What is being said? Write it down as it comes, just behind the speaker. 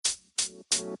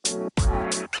Yo,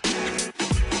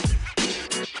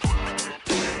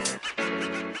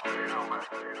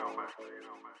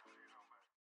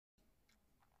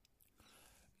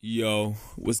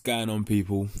 what's going on,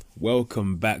 people?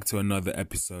 Welcome back to another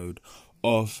episode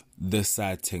of the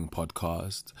Sad Ting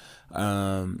podcast.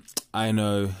 I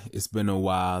know it's been a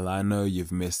while. I know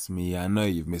you've missed me. I know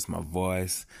you've missed my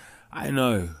voice. I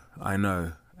know, and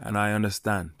I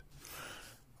understand.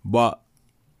 But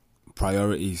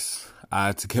priorities. I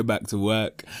had to get back to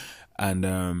work,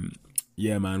 and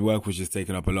yeah, man, work was just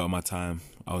taking up a lot of my time.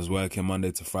 I was working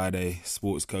Monday to Friday,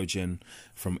 sports coaching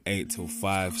from 8 till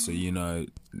 5. So, you know,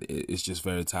 it's just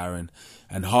very tiring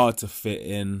and hard to fit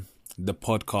in the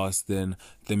podcasting,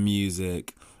 the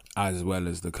music, as well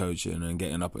as the coaching and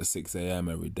getting up at 6 a.m.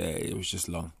 every day. It was just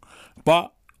long.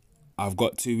 But I've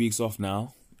got 2 weeks off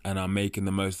now and I'm making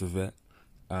the most of it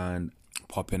and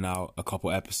popping out a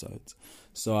couple episodes.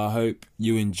 So I hope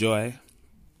you enjoy.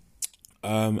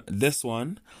 This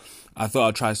one, I thought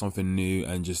I'd try something new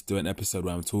and just do an episode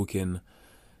where I'm talking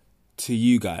to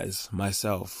you guys,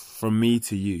 myself, from me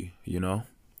to you, you know?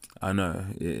 I know,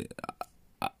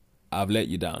 I've let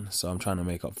you down, so I'm trying to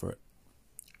make up for it.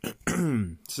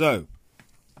 So,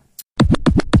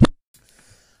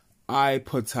 I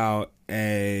put out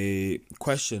a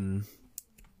question,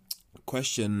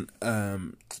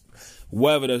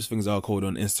 whatever those things are called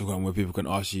on Instagram, where people can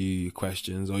ask you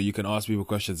questions, or you can ask people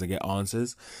questions and get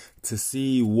answers, to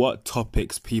see what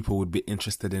topics people would be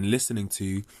interested in listening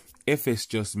to if it's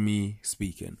just me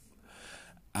speaking.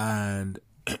 And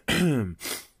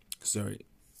sorry,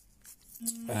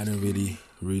 I had a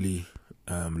really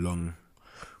long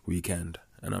weekend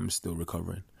and I'm still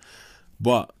recovering.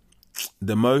 But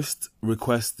the most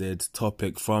requested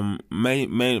topic from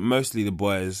mostly the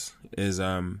boys is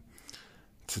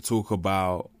to talk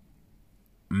about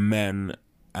men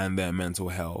and their mental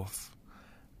health.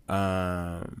 So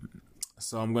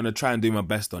I'm going to try and do my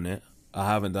best on it. I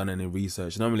haven't done any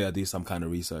research. Normally I do some kind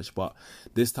of research, but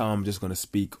this time I'm just going to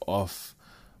speak off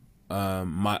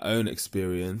my own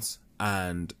experience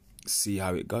and see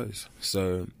how it goes.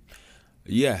 So,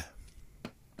 yeah.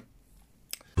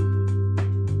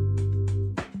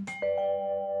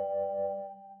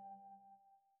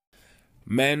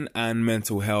 Men and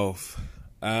mental health.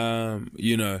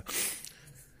 You know,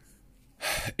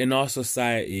 in our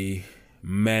society,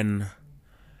 men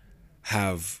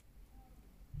have,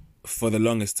 for the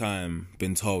longest time,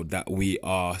 been told that we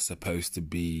are supposed to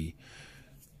be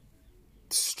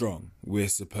strong. We're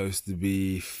supposed to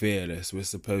be fearless.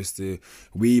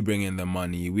 We bring in the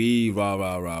money. We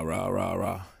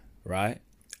rah, right?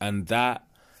 And that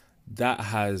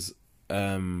has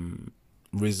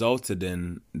resulted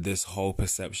in this whole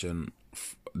perception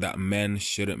that men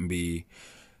shouldn't be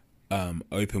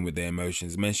open with their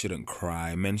emotions. Men shouldn't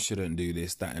cry. Men shouldn't do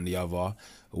this, that, and the other.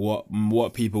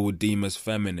 What people would deem as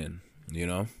feminine, you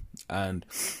know. And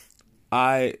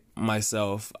I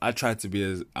myself, I try to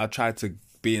be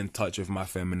in touch with my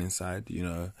feminine side. You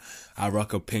know, I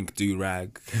rock a pink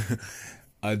do-rag.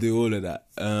 I do all of that.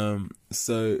 Now,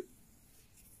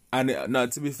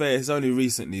 to be fair, it's only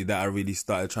recently that I really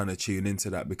started trying to tune into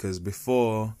that, because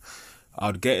before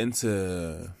I'd get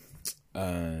into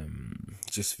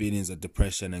just feelings of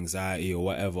depression, anxiety, or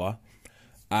whatever,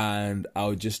 and I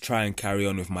would just try and carry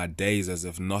on with my days as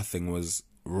if nothing was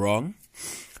wrong,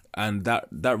 and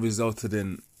that resulted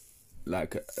in,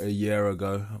 like, a year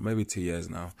ago, maybe 2 years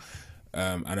now,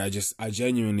 and I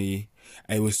genuinely,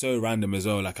 it was so random as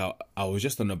well. Like, I was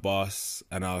just on the bus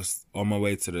and I was on my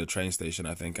way to the train station,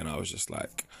 I think, and I was just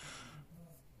like,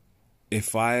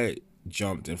 if I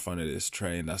jumped in front of this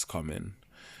train that's coming,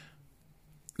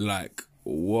 like,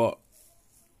 what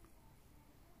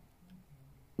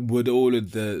would all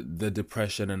of the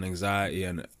depression and anxiety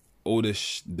and all the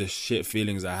shit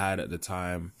feelings I had at the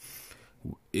time,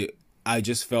 I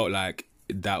just felt like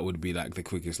that would be like the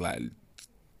quickest way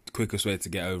to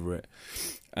get over it.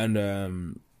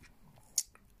 And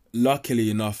luckily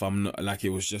enough, I'm not, like, it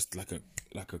was just like a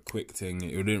quick thing.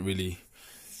 It didn't really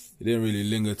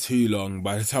linger too long.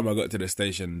 By the time I got to the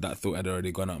station, that thought had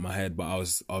already gone out of my head. But I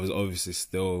was obviously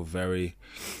still very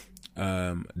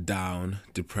down,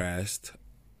 depressed,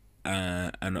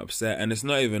 and upset. And it's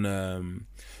not even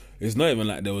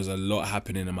like there was a lot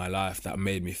happening in my life that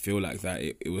made me feel like that.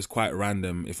 It was quite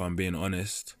random, if I'm being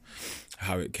honest,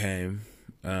 how it came.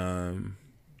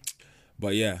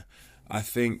 But yeah, I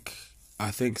think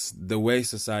the way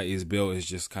society is built has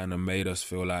just kind of made us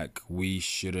feel like we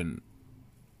shouldn't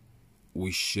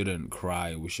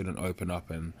cry, we shouldn't open up,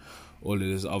 and all of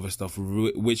this other stuff,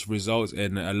 which results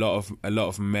in a lot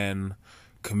of men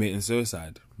committing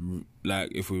suicide.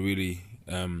 Like, if we really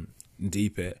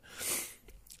deep it.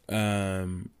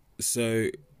 So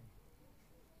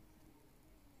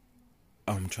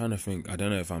I'm trying to think. I don't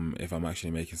know if I'm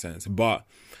actually making sense, but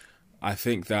I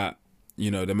think that,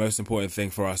 the most important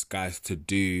thing for us guys to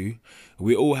do,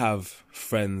 we all have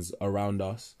friends around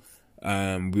us.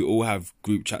 We all have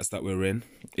group chats that we're in.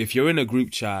 If you're in a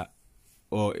group chat,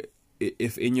 or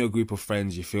if in your group of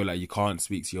friends you feel like you can't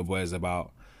speak to your boys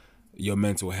about your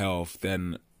mental health,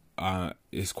 then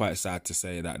it's quite sad to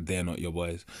say that they're not your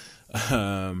boys.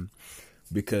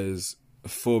 Because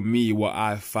for me, what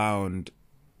I found,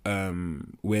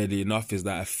 weirdly enough, is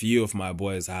that a few of my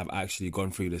boys have actually gone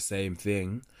through the same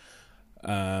thing,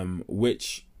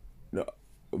 which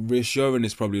reassuring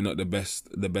is probably not the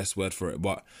best word for it,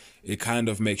 but it kind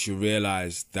of makes you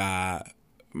realize that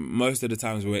most of the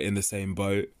times we're in the same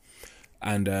boat,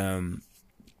 and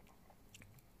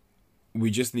we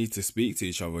just need to speak to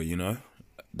each other.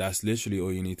 That's literally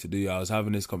all you need to do. I was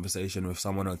having this conversation with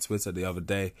someone on Twitter the other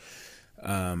day,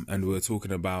 and we were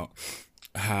talking about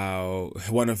how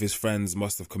one of his friends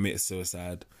must have committed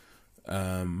suicide.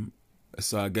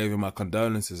 So I gave him my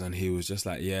condolences, and he was just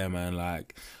like, yeah, man,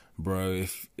 like, bro,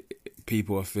 if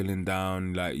people are feeling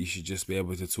down, like, you should just be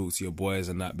able to talk to your boys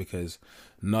and that, because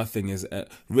nothing is,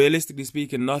 realistically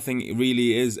speaking, nothing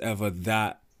really is ever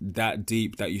that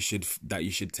deep that you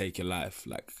should take your life.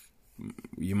 Like,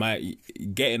 you might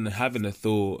having a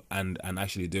thought and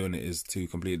actually doing it is two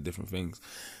completely different things.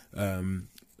 And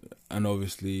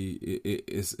obviously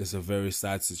it's a very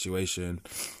sad situation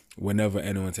whenever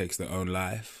anyone takes their own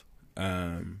life.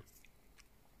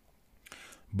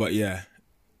 But yeah,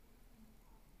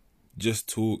 just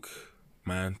talk,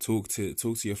 man. Talk to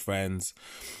your friends.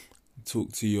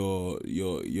 Talk to your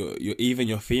even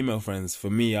your female friends. For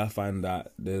me, I find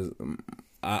that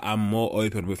I'm more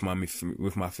open with my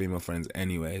female friends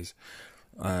anyways,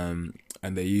 and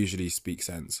they usually speak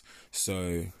sense.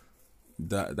 So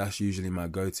that's usually my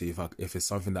go-to if it's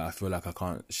something that I feel like I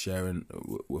can't share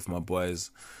with my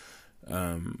boys,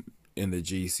 in the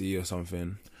GC or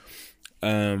something.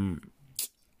 And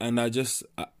I just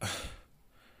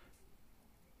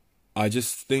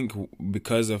think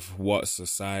because of what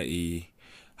society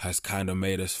has kind of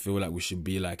made us feel like we should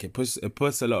be like, it puts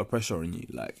a lot of pressure on you,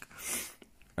 like,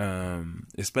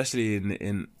 especially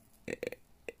in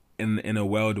a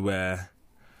world where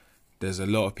there's a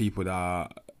lot of people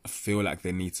that feel like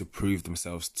they need to prove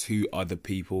themselves to other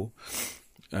people.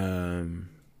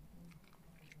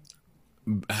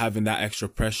 Having that extra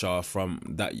pressure from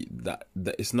that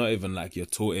it's not even like you're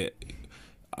taught it.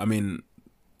 I mean,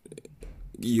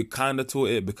 you kind of taught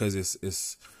it because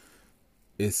it's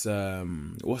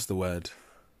what's the word?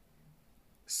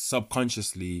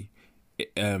 Subconsciously,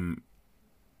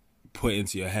 put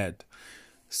into your head.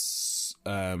 So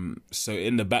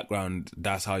in the background,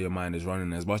 that's how your mind is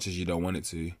running, as much as you don't want it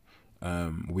to.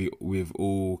 We've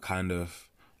all kind of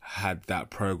had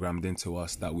that programmed into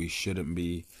us that we should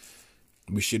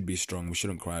be strong, we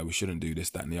shouldn't cry, we shouldn't do this,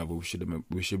 that and the other, we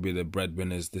should be the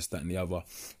breadwinners, this, that and the other,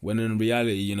 when in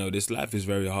reality, this life is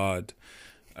very hard.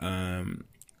 And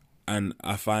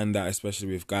I find that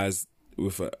especially with guys,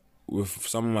 with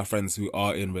some of my friends who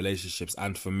are in relationships,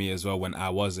 and for me as well when I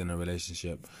was in a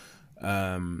relationship,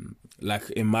 like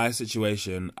in my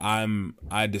situation,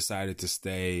 I decided to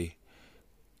stay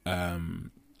to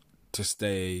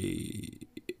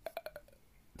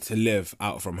live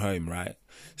out from home, right?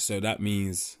 So that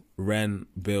means rent,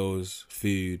 bills,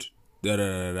 food,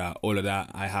 all of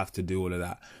that. I have to do all of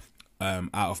that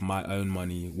out of my own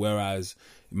money. Whereas,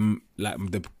 like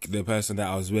the person that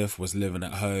I was with was living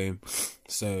at home,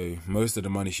 so most of the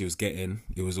money she was getting,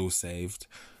 it was all saved.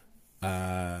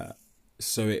 So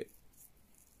it,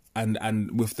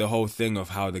 and with the whole thing of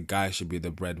how the guy should be the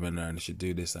breadwinner and should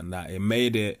do this and that, it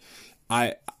made it.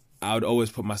 I would always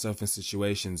put myself in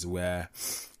situations where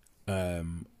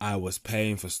I was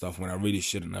paying for stuff when I really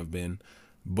shouldn't have been,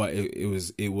 but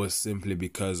it was simply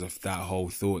because of that whole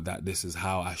thought that this is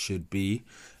how I should be,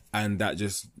 and that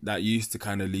used to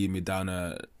kind of lead me down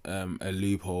a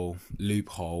loophole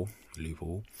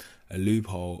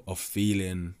of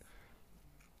feeling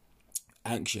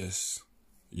anxious,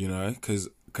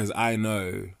 because I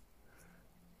know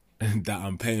that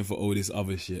I'm paying for all this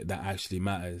other shit that actually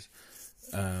matters.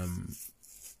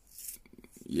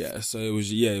 So it was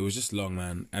just long,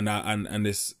 man, and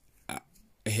this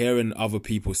hearing other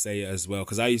people say it as well,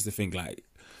 because I used to think like,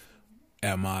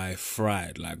 am I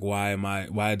fried? Like, why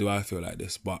do I feel like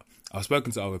this? But I've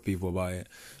spoken to other people about it,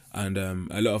 and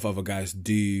a lot of other guys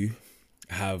do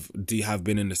have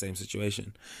been in the same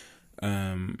situation.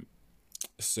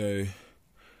 So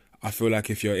I feel like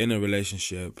if you're in a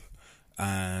relationship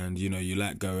and you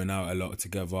like going out a lot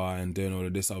together and doing all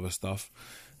of this other stuff,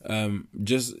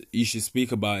 just you should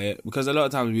speak about it, because a lot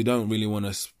of times we don't really want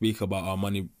to speak about our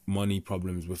money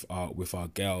problems with our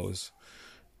girls.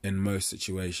 In most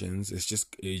situations,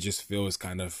 it just feels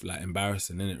kind of like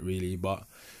embarrassing, isn't it, really? But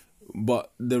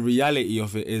the reality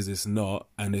of it is it's not,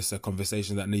 and it's a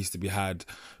conversation that needs to be had,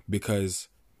 because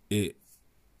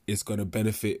it's going to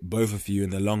benefit both of you in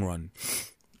the long run.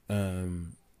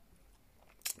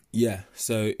 Yeah,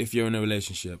 so if you're in a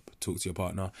relationship, talk to your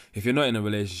partner. If you're not in a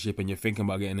relationship and you're thinking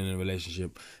about getting in a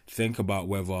relationship, think about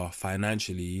whether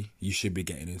financially you should be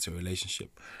getting into a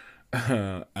relationship.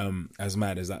 As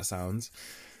mad as that sounds.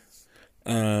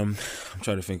 I'm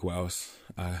trying to think what else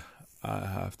I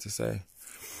have to say.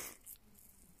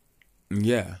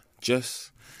 Yeah,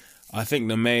 I think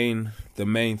the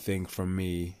main thing from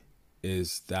me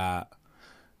is that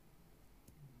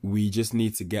we just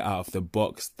need to get out of the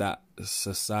box that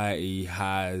society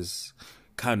has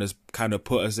kind of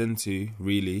put us into,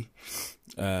 really,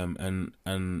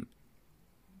 and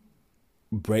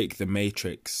break the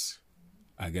matrix,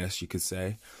 I guess you could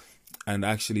say, and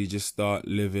actually just start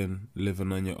living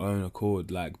on your own accord.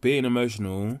 Like, being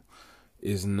emotional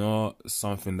is not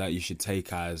something that you should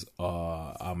take as,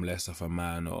 oh, I'm less of a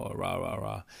man, or rah rah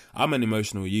rah. I'm an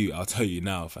emotional you, I'll tell you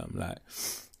now, fam. Like,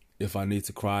 if I need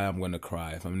to cry, I'm gonna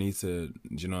cry. If I need to,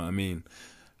 do you know what I mean?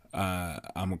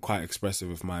 I'm quite expressive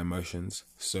with my emotions.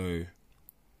 So,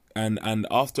 and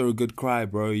after a good cry,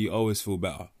 bro, you always feel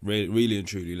better. Really and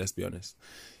truly, let's be honest.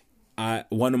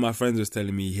 One of my friends was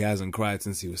telling me he hasn't cried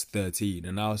since he was 13,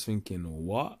 and I was thinking,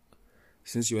 what?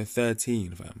 Since you were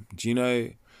 13, fam? Do you know?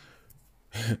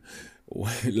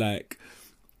 Like,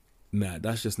 nah,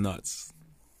 that's just nuts.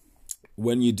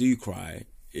 When you do cry,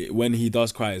 when he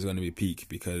does cry, it's going to be peak,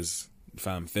 because,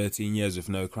 fam, 13 years with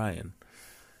no crying,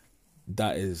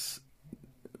 that is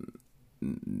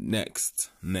next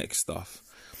stuff.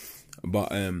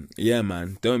 But yeah,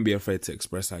 man, don't be afraid to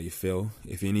express how you feel.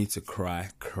 If you need to cry,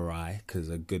 because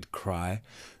a good cry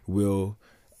will,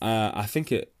 I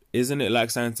think isn't it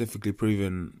like scientifically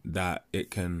proven that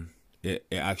it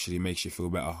actually makes you feel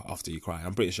better after you cry.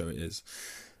 I'm pretty sure it is.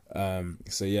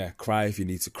 So yeah, cry if you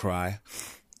need to cry.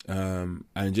 And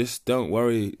just don't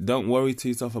worry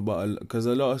too tough about it, because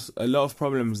a lot of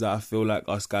problems that I feel like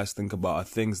us guys think about are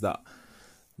things that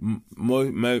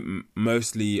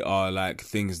mostly are like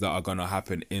things that are gonna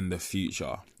happen in the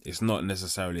future. It's not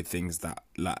necessarily things that,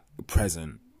 like,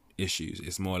 present issues.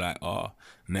 It's more like, oh,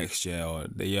 next year or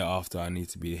the year after I need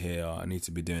to be here, or I need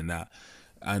to be doing that.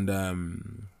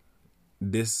 And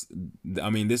this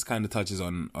kind of touches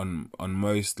on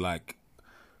most, like,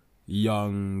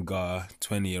 younger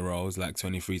 20-year-olds, like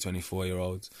 23,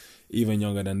 24-year-olds, even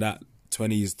younger than that,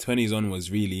 20s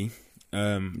onwards, really.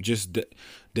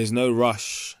 There's no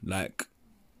rush. Like,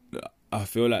 I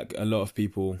feel like a lot of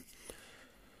people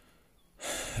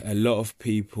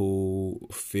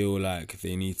feel like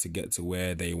they need to get to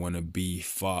where they want to be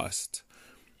fast,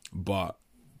 but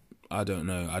I don't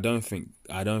know. I don't think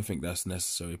that's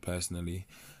necessary, personally.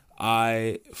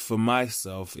 For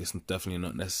myself, it's definitely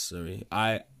not necessary.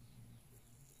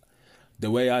 The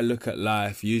way I look at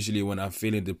life, usually when I'm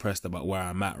feeling depressed about where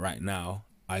I'm at right now,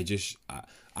 I just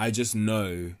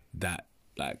know that,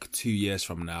 like, 2 years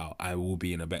from now, I will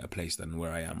be in a better place than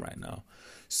where I am right now.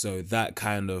 So that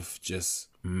kind of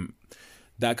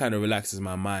relaxes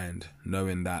my mind,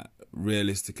 knowing that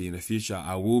realistically in the future,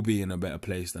 I will be in a better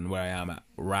place than where I am at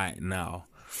right now.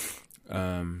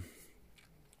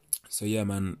 So yeah,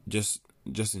 man, just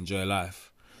enjoy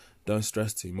life. Don't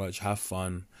stress too much. Have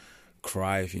fun.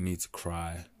 Cry if you need to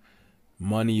cry.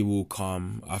 Money will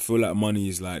come. I feel like money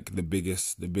is like the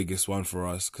biggest one for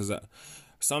us, because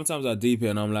sometimes I deep it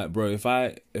and I'm like, bro, if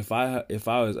I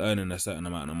was earning a certain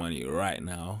amount of money right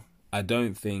now, I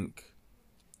don't think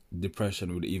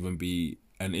depression would even be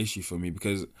an issue for me,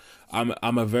 because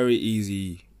I'm a very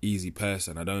easy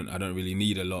person. I don't really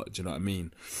need a lot. Do you know what I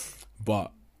mean?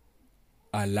 But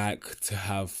I like to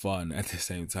have fun at the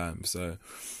same time. So,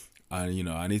 I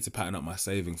need to pattern up my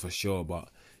saving for sure. But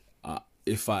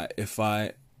if I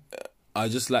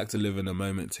just like to live in the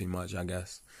moment too much, I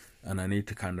guess, and I need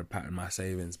to kind of pattern my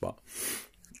savings. But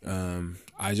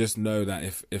I just know that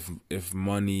if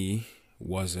money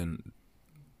wasn't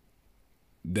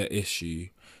the issue,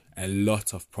 a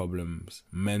lot of problems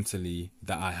mentally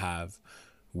that I have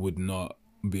would not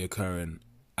be occurring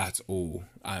at all.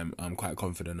 I'm quite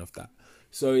confident of that.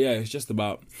 So yeah, it's just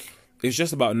about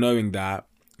knowing that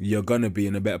you're gonna be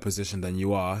in a better position than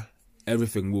you are.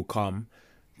 Everything will come.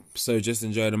 So just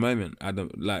enjoy the moment.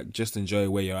 Just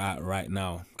enjoy where you're at right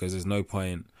now, because there's no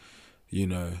point,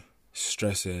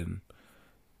 stressing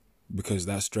because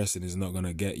that stressing is not going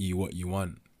to get you what you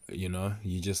want.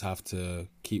 You just have to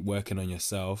keep working on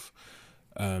yourself,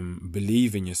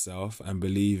 believe in yourself, and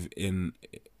believe in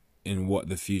what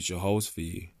the future holds for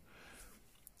you.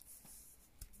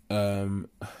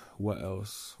 What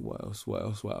else?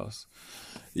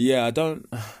 Yeah,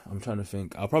 I'm trying to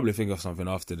think. I'll probably think of something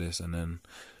after this and then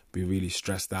be really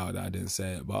stressed out that I didn't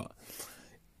say it. But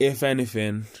if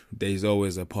anything, there's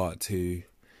always a part 2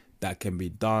 that can be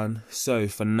done. So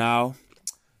for now,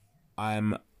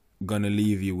 I'm gonna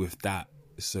leave you with that.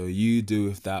 So you do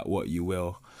with that what you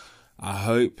will. I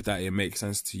hope that it makes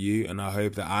sense to you, and I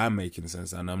hope that I'm making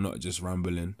sense and I'm not just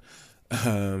rambling.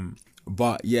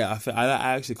 But yeah,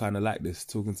 I actually kind of like this,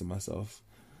 talking to myself.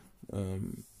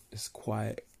 It's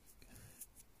quite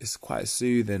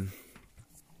soothing.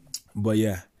 But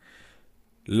yeah,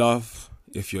 love,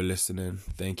 if you're listening,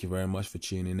 thank you very much for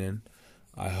tuning in.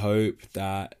 I hope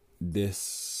that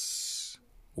this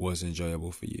was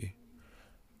enjoyable for you.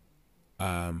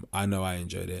 I know I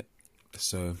enjoyed it.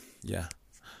 So yeah,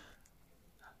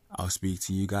 I'll speak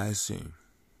to you guys soon.